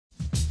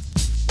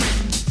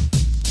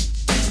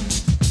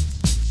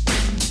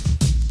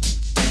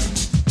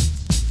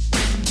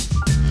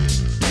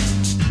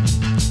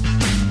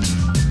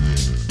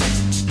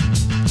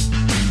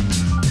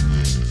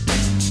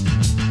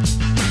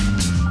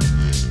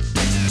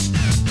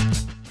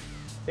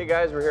Hey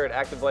guys, we're here at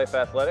Active Life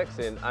Athletics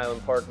in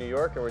Island Park, New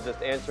York, and we're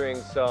just answering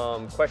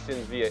some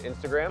questions via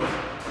Instagram.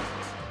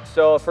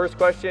 So first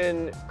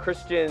question,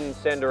 Christian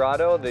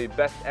Sandorado, the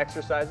best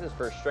exercises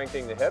for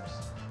strengthening the hips.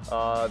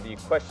 The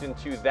question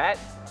to that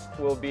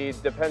will be,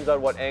 depends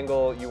on what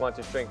angle you want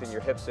to strengthen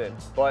your hips in.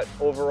 But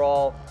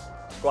overall,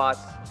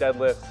 squats,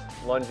 deadlifts,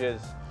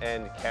 lunges,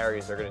 and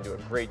carries are going to do a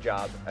great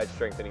job at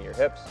strengthening your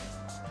hips,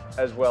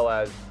 as well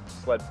as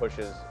sled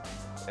pushes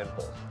and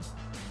pulls.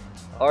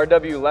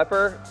 RW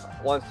Leper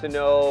wants to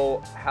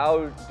know,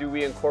 how do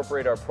we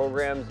incorporate our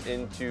programs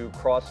into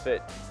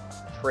CrossFit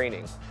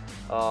training?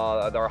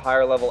 Our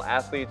higher level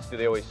athletes, do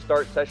they always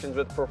start sessions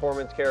with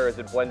performance care, or is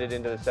it blended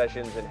into the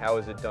sessions, and how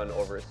is it done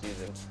over a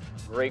season?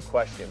 Great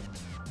question.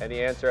 And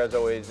the answer, as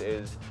always,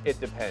 is it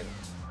depends.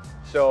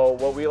 So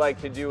what we like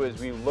to do is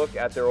we look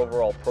at their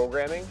overall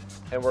programming,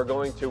 and we're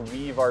going to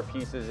weave our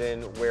pieces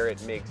in where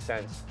it makes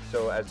sense,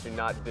 so as to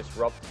not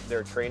disrupt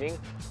their training,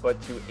 but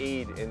to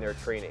aid in their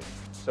training.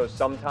 So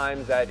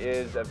sometimes that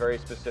is a very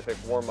specific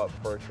warm-up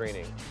for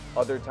training.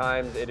 Other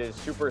times it is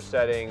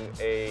supersetting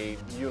a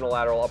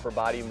unilateral upper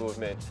body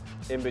movement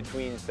in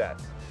between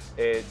sets.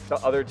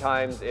 Other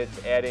times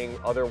it's adding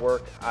other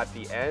work at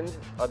the end.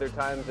 Other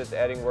times it's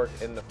adding work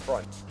in the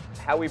front.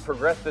 How we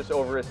progress this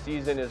over a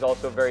season is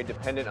also very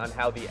dependent on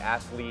how the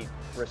athlete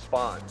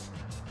responds.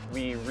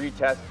 We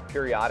retest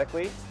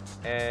periodically,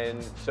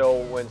 and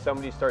so when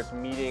somebody starts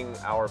meeting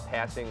our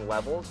passing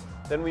levels,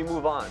 then we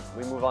move on.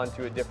 We move on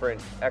to a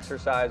different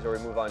exercise, or we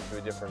move on to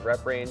a different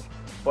rep range,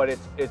 but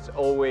it's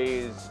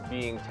always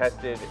being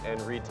tested and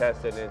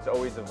retested, and it's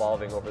always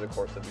evolving over the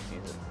course of the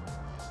season.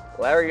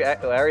 Larry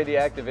the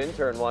active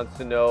intern wants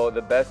to know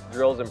the best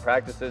drills and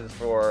practices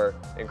for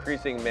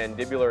increasing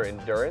mandibular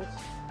endurance.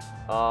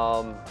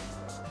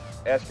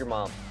 Ask your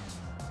mom.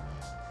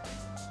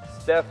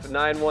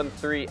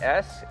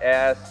 Steph913S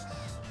asks,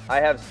 I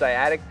have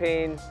sciatic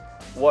pain.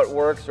 What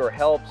works or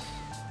helps?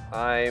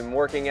 I'm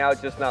working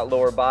out, just not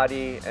lower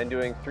body, and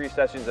doing 3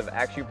 sessions of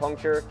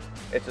acupuncture.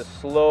 It's a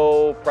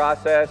slow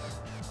process.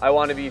 I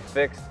want to be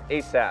fixed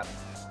ASAP.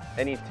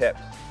 Any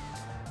tips?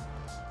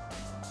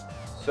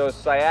 So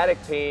sciatic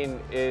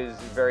pain is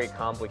very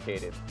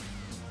complicated.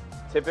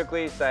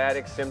 Typically,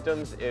 sciatic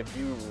symptoms, if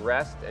you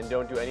rest and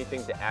don't do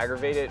anything to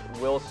aggravate it,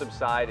 will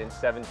subside in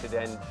 7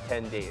 to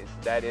 10 days.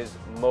 That is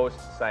most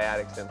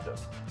sciatic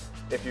symptoms.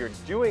 If you're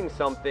doing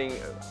something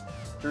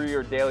through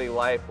your daily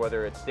life,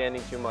 whether it's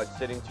standing too much,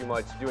 sitting too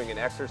much, doing an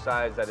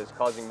exercise that is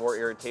causing more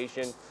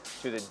irritation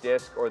to the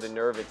disc or the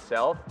nerve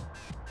itself,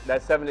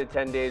 that 7 to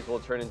 10 days will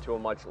turn into a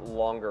much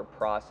longer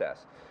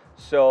process.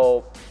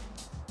 So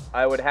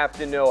I would have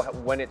to know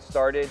when it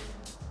started.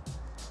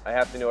 I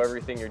have to know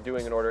everything you're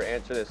doing in order to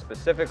answer this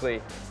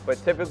specifically,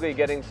 but typically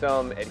getting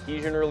some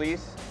adhesion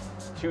release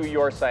to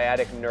your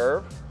sciatic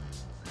nerve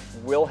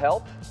will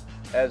help,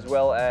 as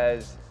well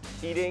as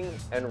heating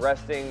and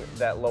resting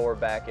that lower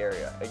back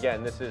area.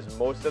 Again, this is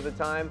most of the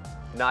time.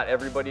 Not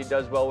everybody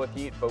does well with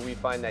heat, but we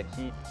find that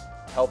heat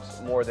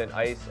helps more than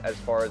ice as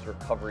far as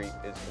recovery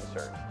is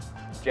concerned.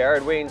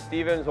 Jared Wayne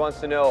Stevens wants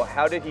to know,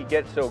 how did he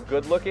get so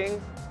good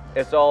looking?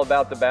 It's all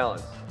about the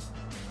balance.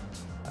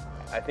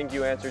 I think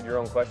you answered your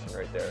own question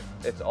right there.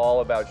 It's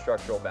all about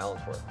structural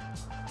balance work.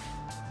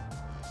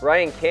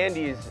 Ryan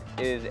Candies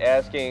is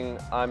asking,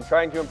 I'm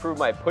trying to improve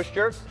my push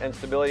jerks and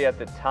stability at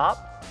the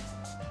top.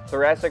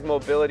 Thoracic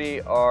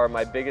mobility are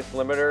my biggest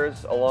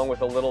limiters, along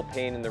with a little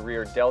pain in the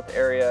rear delt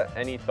area.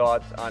 Any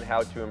thoughts on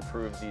how to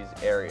improve these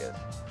areas?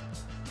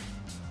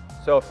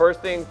 So first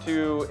thing,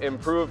 to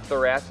improve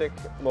thoracic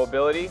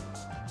mobility,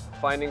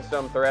 finding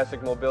some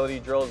thoracic mobility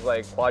drills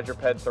like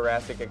quadruped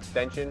thoracic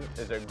extension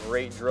is a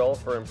great drill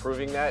for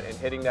improving that and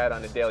hitting that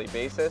on a daily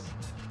basis.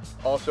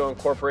 Also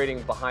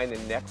incorporating behind the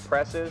neck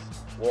presses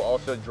will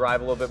also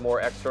drive a little bit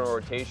more external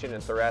rotation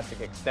and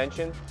thoracic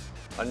extension.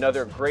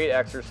 Another great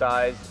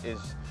exercise is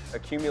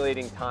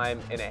accumulating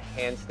time in a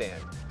handstand.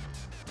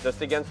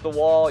 Just against the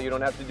wall, you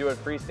don't have to do it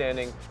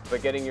freestanding,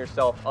 but getting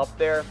yourself up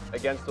there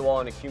against the wall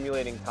and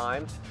accumulating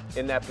time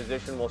in that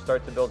position will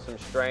start to build some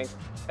strength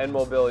and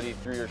mobility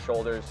through your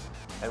shoulders,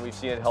 and we've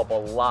seen it help a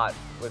lot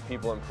with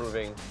people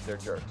improving their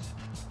jerks.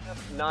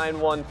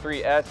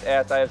 F913S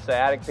asks, I have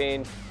sciatic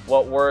pain,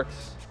 what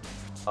works?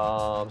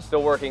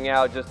 Still working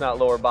out, just not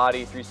lower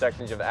body, 3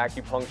 sections of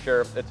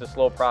acupuncture. It's a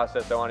slow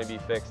process, I want to be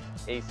fixed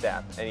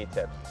ASAP. Any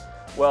tips?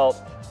 Well,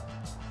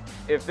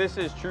 if this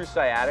is true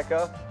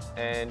sciatica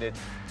and it's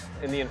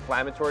in the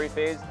inflammatory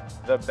phase,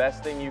 the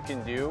best thing you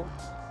can do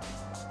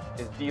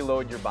is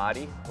deload your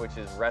body, which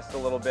is rest a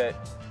little bit,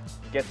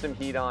 get some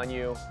heat on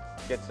you,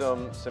 get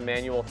some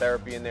manual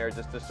therapy in there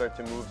just to start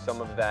to move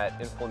some of that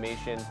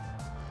inflammation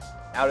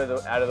out of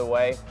the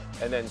way,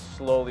 and then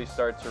slowly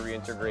start to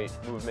reintegrate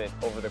movement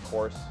over the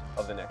course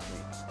of the next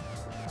week.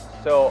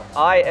 So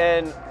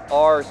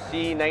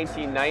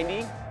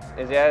INRC1990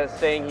 is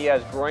saying he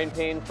has groin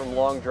pain from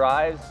long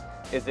drives.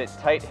 Is it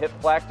tight hip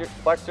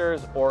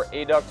flexors or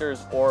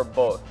adductors or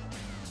both?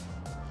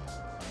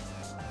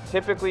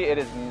 Typically it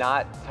is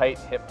not tight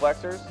hip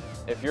flexors.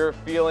 If you're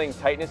feeling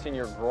tightness in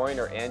your groin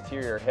or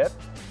anterior hip,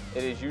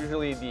 it is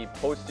usually the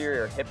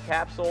posterior hip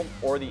capsule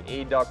or the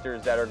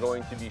adductors that are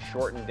going to be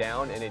shortened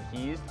down and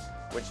adhesed,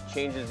 which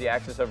changes the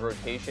axis of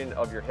rotation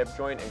of your hip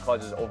joint and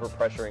causes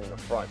overpressuring in the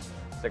front.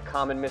 It's a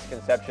common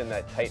misconception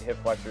that tight hip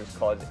flexors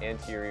cause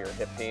anterior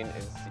hip pain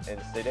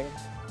and sitting.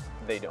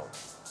 They don't.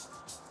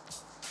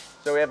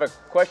 So we have a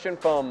question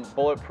from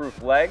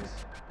Bulletproof Legs.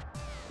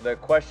 The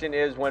question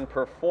is, when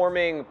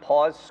performing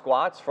pause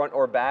squats, front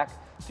or back,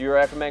 do you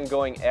recommend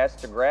going ass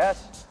to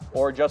grass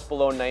or just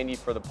below 90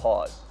 for the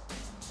pause?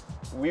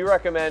 We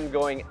recommend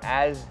going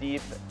as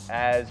deep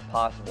as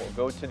possible.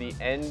 Go to the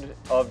end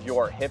of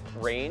your hip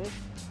range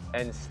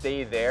and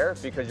stay there,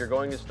 because you're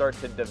going to start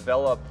to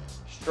develop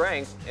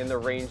strength in the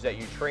range that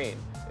you train.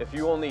 If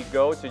you only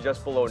go to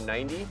just below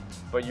 90,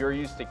 but you're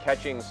used to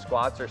catching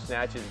squats or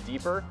snatches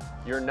deeper,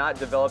 you're not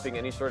developing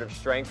any sort of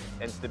strength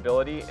and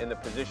stability in the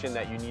position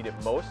that you need it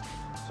most.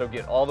 So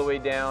get all the way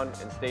down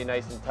and stay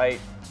nice and tight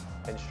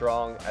and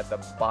strong at the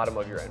bottom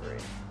of your end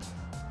range.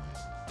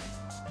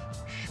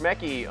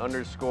 Schmecky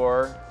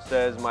 _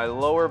 says, my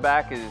lower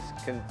back is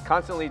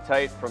constantly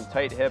tight from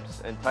tight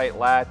hips and tight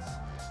lats.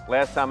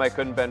 Last time I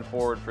couldn't bend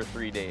forward for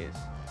 3 days.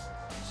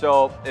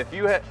 So if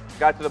you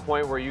got to the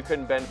point where you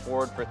couldn't bend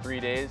forward for 3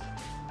 days,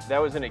 that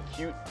was an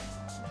acute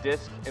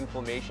disc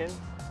inflammation.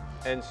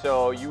 And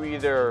so you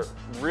either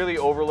really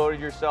overloaded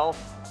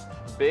yourself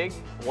big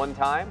one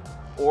time,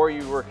 or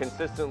you were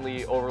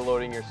consistently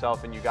overloading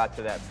yourself and you got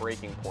to that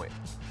breaking point.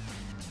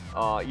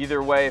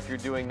 Either way, if you're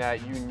doing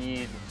that, you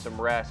need some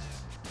rest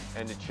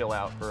and to chill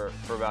out for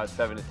about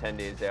 7 to 10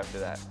 days after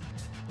that.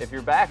 If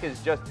your back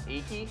is just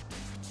achy,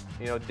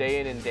 day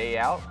in and day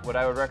out, what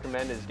I would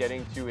recommend is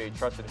getting to a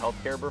trusted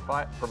healthcare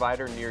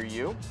provider near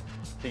you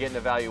to get an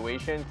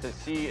evaluation to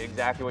see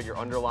exactly what your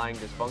underlying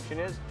dysfunction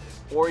is.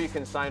 Or you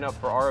can sign up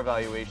for our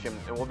evaluation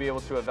and we'll be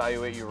able to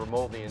evaluate you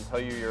remotely and tell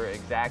you your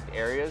exact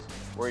areas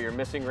where you're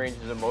missing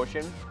ranges of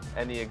motion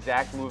and the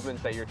exact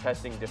movements that you're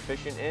testing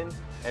deficient in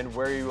and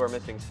where you are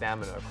missing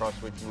stamina across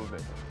which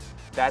movement.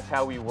 That's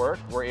how we work.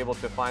 We're able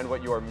to find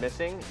what you are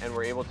missing and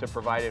we're able to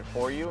provide it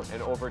for you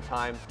and over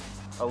time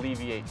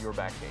alleviate your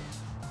back pain.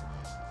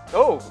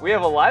 Oh, we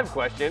have a live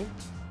question.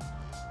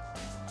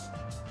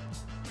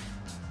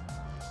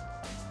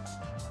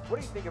 What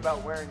do you think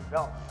about wearing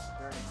belts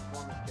during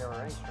performance care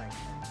or any strength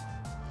training?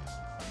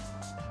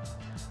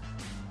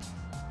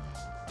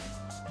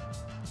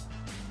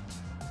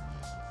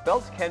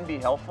 Belts can be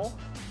helpful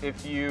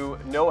if you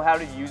know how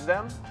to use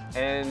them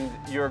and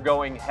you're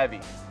going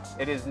heavy.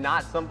 It is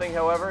not something,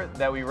 however,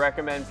 that we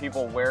recommend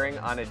people wearing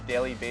on a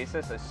daily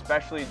basis,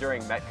 especially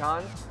during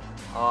Metcons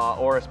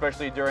or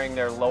especially during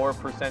their lower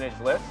percentage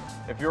lifts.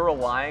 If you're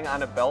relying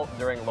on a belt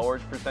during lower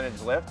percentage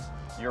lifts,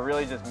 you're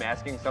really just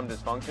masking some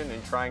dysfunction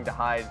and trying to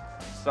hide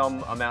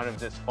some amount of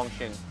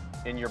dysfunction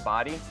in your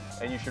body,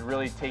 and you should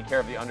really take care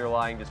of the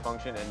underlying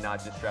dysfunction and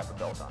not just strap a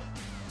belt on.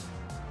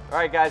 All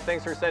right, guys,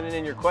 thanks for sending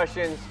in your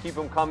questions. Keep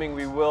them coming.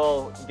 We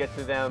will get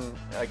to them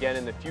again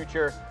in the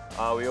future.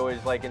 We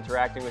always like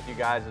interacting with you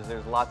guys as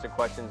there's lots of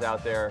questions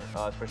out there,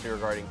 especially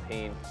regarding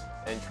pain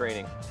and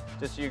training.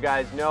 Just so you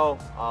guys know,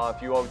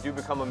 if you do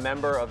become a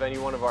member of any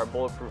one of our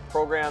Bulletproof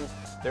programs,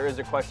 there is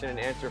a question and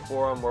answer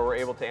forum where we're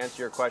able to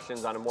answer your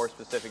questions on a more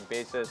specific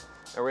basis,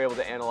 and we're able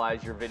to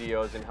analyze your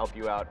videos and help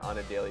you out on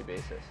a daily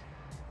basis.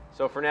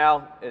 So for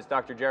now, it's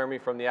Dr. Jeremy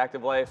from The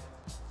Active Life.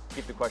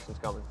 Keep the questions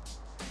coming.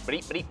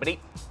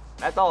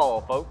 That's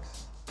all, folks.